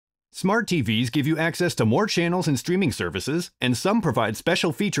Smart TVs give you access to more channels and streaming services, and some provide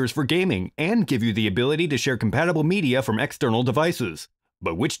special features for gaming and give you the ability to share compatible media from external devices.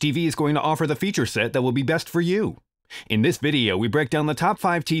 But which TV is going to offer the feature set that will be best for you? In this video, we break down the top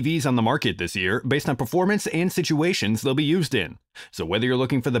 5 TVs on the market this year based on performance and situations they'll be used in. So whether you're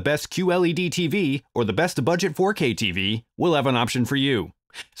looking for the best QLED TV or the best budget 4K TV, we'll have an option for you.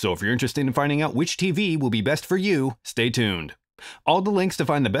 So if you're interested in finding out which TV will be best for you, stay tuned. All the links to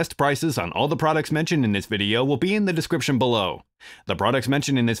find the best prices on all the products mentioned in this video will be in the description below. The products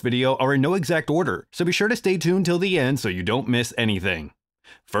mentioned in this video are in no exact order, so be sure to stay tuned till the end so you don't miss anything.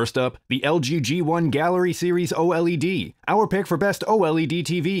 First up, the LG G1 Gallery Series OLED, our pick for best OLED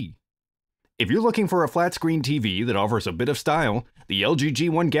TV. If you're looking for a flat-screen TV that offers a bit of style, the LG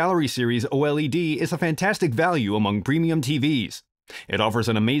G1 Gallery Series OLED is a fantastic value among premium TVs. It offers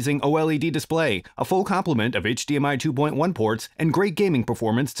an amazing OLED display, a full complement of HDMI 2.1 ports, and great gaming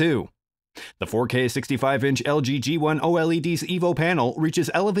performance too. The 4K 65-inch LG G1 OLED's EVO panel reaches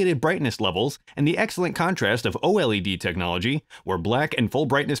elevated brightness levels and the excellent contrast of OLED technology, where black and full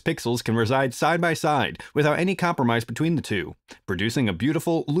brightness pixels can reside side by side without any compromise between the two, producing a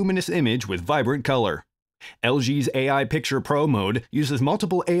beautiful, luminous image with vibrant color. LG's AI Picture Pro mode uses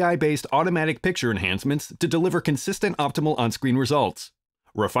multiple AI-based automatic picture enhancements to deliver consistent optimal on-screen results.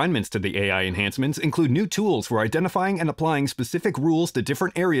 Refinements to the AI enhancements include new tools for identifying and applying specific rules to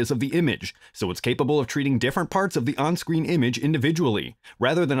different areas of the image, so it's capable of treating different parts of the on-screen image individually,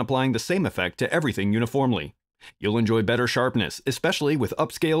 rather than applying the same effect to everything uniformly. You'll enjoy better sharpness, especially with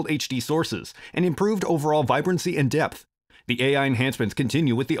upscaled HD sources, and improved overall vibrancy and depth. The AI enhancements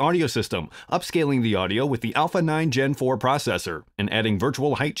continue with the audio system, upscaling the audio with the Alpha 9 Gen 4 processor, and adding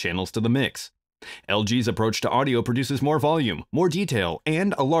virtual height channels to the mix. LG's approach to audio produces more volume, more detail,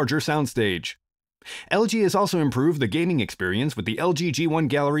 and a larger soundstage. LG has also improved the gaming experience with the LG G1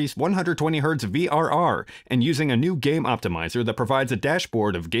 Gallery's 120Hz VRR and using a new game optimizer that provides a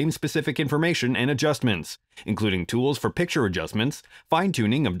dashboard of game-specific information and adjustments, including tools for picture adjustments,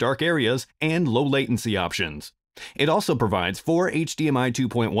 fine-tuning of dark areas, and low-latency options. It also provides 4 HDMI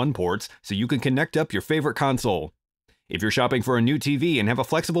 2.1 ports so you can connect up your favorite console. If you're shopping for a new TV and have a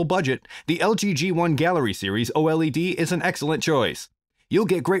flexible budget, the LG G1 Gallery Series OLED is an excellent choice. You'll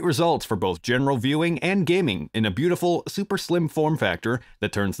get great results for both general viewing and gaming in a beautiful, super slim form factor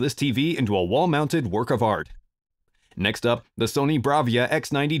that turns this TV into a wall-mounted work of art. Next up, the Sony Bravia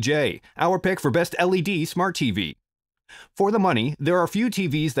X90J, our pick for best LED smart TV. For the money, there are few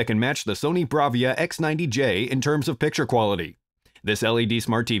TVs that can match the Sony Bravia X90J in terms of picture quality. This LED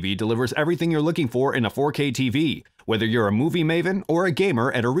smart TV delivers everything you're looking for in a 4K TV, whether you're a movie maven or a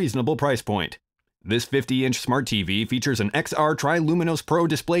gamer at a reasonable price point. This 50-inch smart TV features an XR Tri-Luminous Pro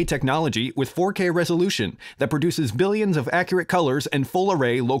display technology with 4K resolution that produces billions of accurate colors and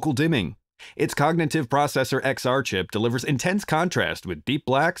full-array local dimming. Its cognitive processor XR chip delivers intense contrast with deep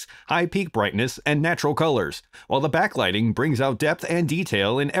blacks, high peak brightness, and natural colors, while the backlighting brings out depth and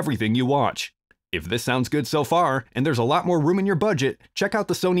detail in everything you watch. If this sounds good so far, and there's a lot more room in your budget, check out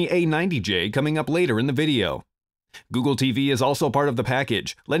the Sony A90J coming up later in the video. Google TV is also part of the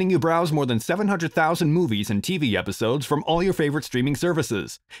package, letting you browse more than 700,000 movies and TV episodes from all your favorite streaming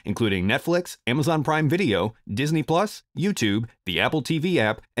services, including Netflix, Amazon Prime Video, Disney+, YouTube, the Apple TV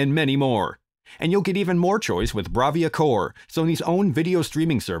app, and many more. And you'll get even more choice with Bravia Core, Sony's own video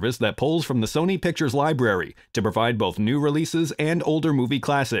streaming service that pulls from the Sony Pictures library to provide both new releases and older movie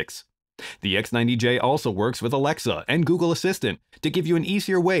classics. The X90J also works with Alexa and Google Assistant to give you an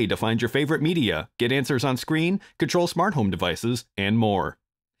easier way to find your favorite media, get answers on screen, control smart home devices, and more.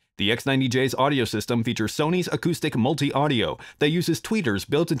 The X90J's audio system features Sony's acoustic multi-audio that uses tweeters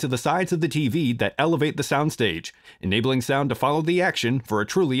built into the sides of the TV that elevate the soundstage, enabling sound to follow the action for a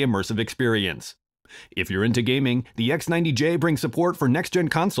truly immersive experience. If you're into gaming, the X90J brings support for next-gen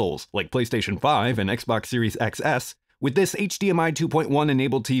consoles like PlayStation 5 and Xbox Series XS, with this HDMI 2.1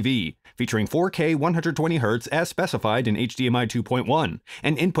 enabled TV, featuring 4K 120Hz as specified in HDMI 2.1,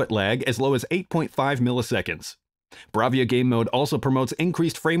 and input lag as low as 8.5 milliseconds. Bravia Game Mode also promotes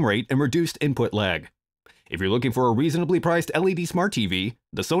increased frame rate and reduced input lag. If you're looking for a reasonably priced LED smart TV,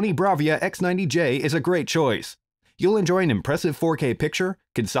 the Sony Bravia X90J is a great choice. You'll enjoy an impressive 4K picture,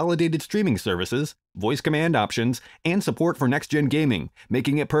 consolidated streaming services, voice command options, and support for next-gen gaming,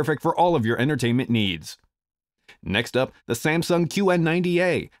 making it perfect for all of your entertainment needs. Next up, the Samsung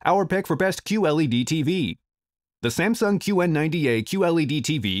QN90A, our pick for best QLED TV. The Samsung QN90A QLED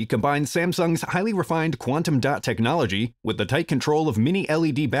TV combines Samsung's highly refined quantum dot technology with the tight control of mini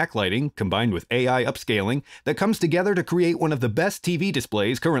LED backlighting combined with AI upscaling that comes together to create one of the best TV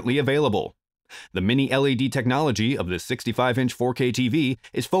displays currently available. The mini LED technology of this 65-inch 4K TV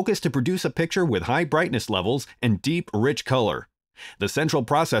is focused to produce a picture with high brightness levels and deep, rich color. The central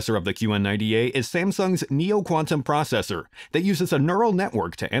processor of the QN90A is Samsung's neo-quantum processor that uses a neural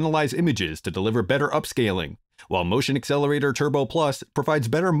network to analyze images to deliver better upscaling, while Motion Accelerator Turbo Plus provides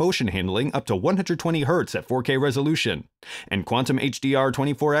better motion handling up to 120 Hz at 4K resolution, and Quantum HDR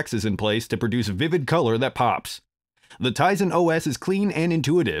 24X is in place to produce vivid color that pops. The Tizen OS is clean and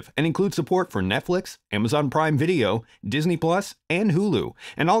intuitive and includes support for Netflix, Amazon Prime Video, Disney Plus, and Hulu,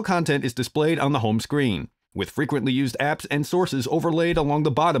 and all content is displayed on the home screen, with frequently used apps and sources overlaid along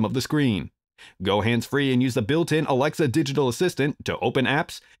the bottom of the screen. Go hands-free and use the built-in Alexa digital assistant to open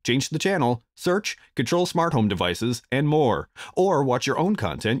apps, change the channel, search, control smart home devices, and more. Or watch your own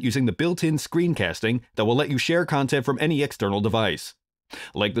content using the built-in screencasting that will let you share content from any external device.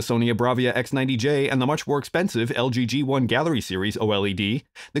 Like the Sony Bravia X90J and the much more expensive LG G1 Gallery Series OLED,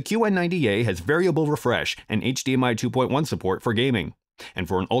 the QN90A has variable refresh and HDMI 2.1 support for gaming. And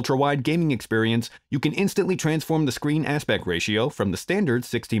for an ultra-wide gaming experience, you can instantly transform the screen aspect ratio from the standard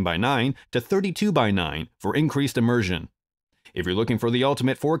 16:9 to 32:9 for increased immersion. If you're looking for the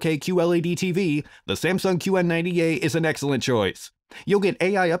ultimate 4K QLED TV, the Samsung QN90A is an excellent choice. You'll get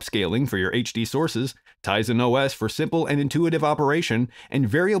AI upscaling for your HD sources, Tizen OS for simple and intuitive operation, and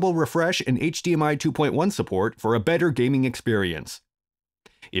variable refresh and HDMI 2.1 support for a better gaming experience.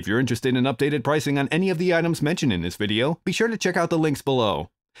 If you're interested in updated pricing on any of the items mentioned in this video, be sure to check out the links below.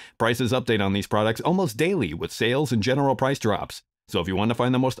 Prices update on these products almost daily with sales and general price drops, so if you want to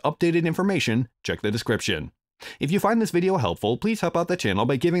find the most updated information, check the description. If you find this video helpful, please help out the channel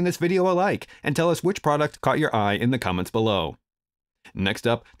by giving this video a like and tell us which product caught your eye in the comments below. Next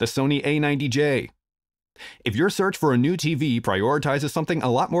up, the Sony A90J. If your search for a new TV prioritizes something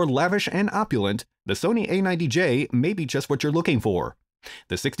a lot more lavish and opulent, the Sony A90J may be just what you're looking for.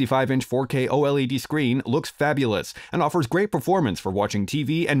 The 65-inch 4K OLED screen looks fabulous and offers great performance for watching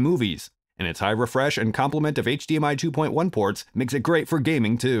TV and movies, and its high refresh and complement of HDMI 2.1 ports makes it great for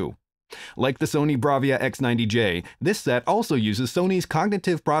gaming too. Like the Sony Bravia X90J, this set also uses Sony's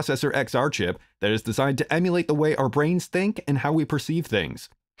Cognitive Processor XR chip that is designed to emulate the way our brains think and how we perceive things.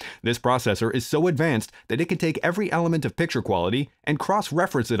 This processor is so advanced that it can take every element of picture quality and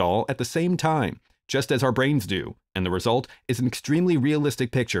cross-reference it all at the same time, just as our brains do, and the result is an extremely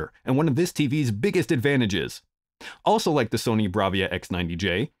realistic picture and one of this TV's biggest advantages. Also like the Sony Bravia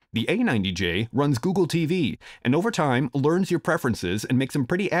X90J, the A90J runs Google TV, and over time learns your preferences and makes some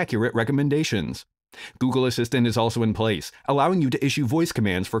pretty accurate recommendations. Google Assistant is also in place, allowing you to issue voice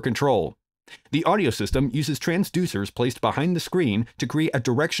commands for control. The audio system uses transducers placed behind the screen to create a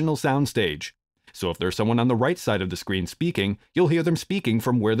directional soundstage. So if there's someone on the right side of the screen speaking, you'll hear them speaking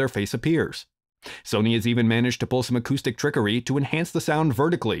from where their face appears. Sony has even managed to pull some acoustic trickery to enhance the sound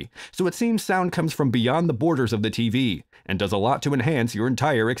vertically, so it seems sound comes from beyond the borders of the TV, and does a lot to enhance your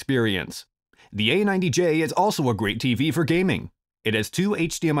entire experience. The A90J is also a great TV for gaming. It has two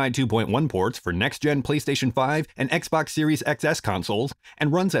HDMI 2.1 ports for next-gen PlayStation 5 and Xbox Series XS consoles,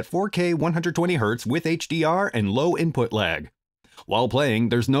 and runs at 4K 120Hz with HDR and low input lag. While playing,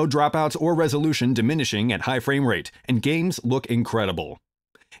 there's no dropouts or resolution diminishing at high frame rate, and games look incredible.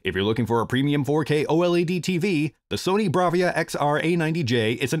 If you're looking for a premium 4K OLED TV, the Sony Bravia XR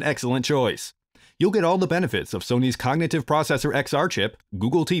A90J is an excellent choice. You'll get all the benefits of Sony's Cognitive Processor XR chip,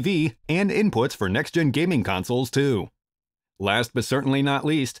 Google TV, and inputs for next-gen gaming consoles too. Last but certainly not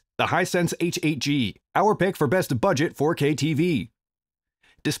least, the Hisense H8G, our pick for best budget 4K TV.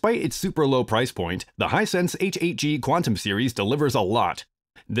 Despite its super low price point, the Hisense H8G Quantum series delivers a lot.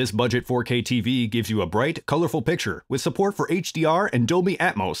 This budget 4K TV gives you a bright, colorful picture with support for HDR and Dolby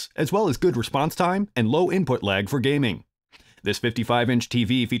Atmos, as well as good response time and low input lag for gaming. This 55-inch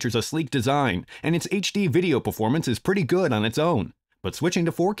TV features a sleek design, and its HD video performance is pretty good on its own, but switching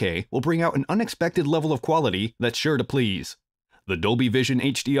to 4K will bring out an unexpected level of quality that's sure to please. The Dolby Vision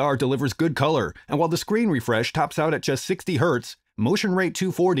HDR delivers good color, and while the screen refresh tops out at just 60 Hz, motion rate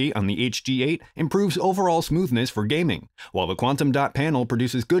 240 on the HG8 improves overall smoothness for gaming, while the Quantum Dot panel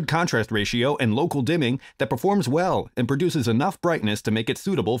produces good contrast ratio and local dimming that performs well and produces enough brightness to make it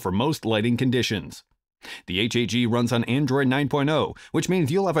suitable for most lighting conditions. The H8G runs on Android 9.0, which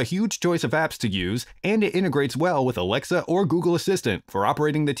means you'll have a huge choice of apps to use, and it integrates well with Alexa or Google Assistant for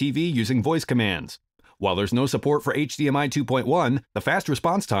operating the TV using voice commands. While there's no support for HDMI 2.1, the fast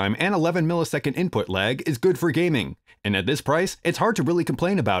response time and 11 millisecond input lag is good for gaming, and at this price, it's hard to really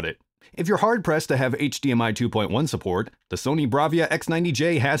complain about it. If you're hard-pressed to have HDMI 2.1 support, the Sony Bravia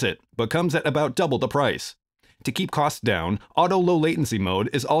X90J has it, but comes at about double the price. To keep costs down, auto low latency mode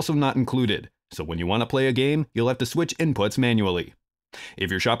is also not included, so when you want to play a game, you'll have to switch inputs manually. If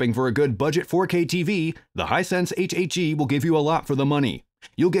you're shopping for a good budget 4K TV, the Hisense H8G will give you a lot for the money.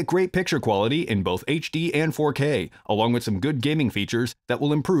 You'll get great picture quality in both HD and 4K, along with some good gaming features that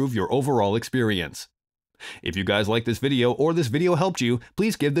will improve your overall experience. If you guys like this video or this video helped you,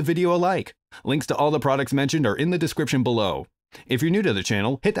 please give the video a like. Links to all the products mentioned are in the description below. If you're new to the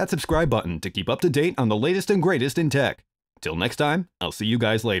channel, hit that subscribe button to keep up to date on the latest and greatest in tech. Till next time, I'll see you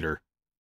guys later.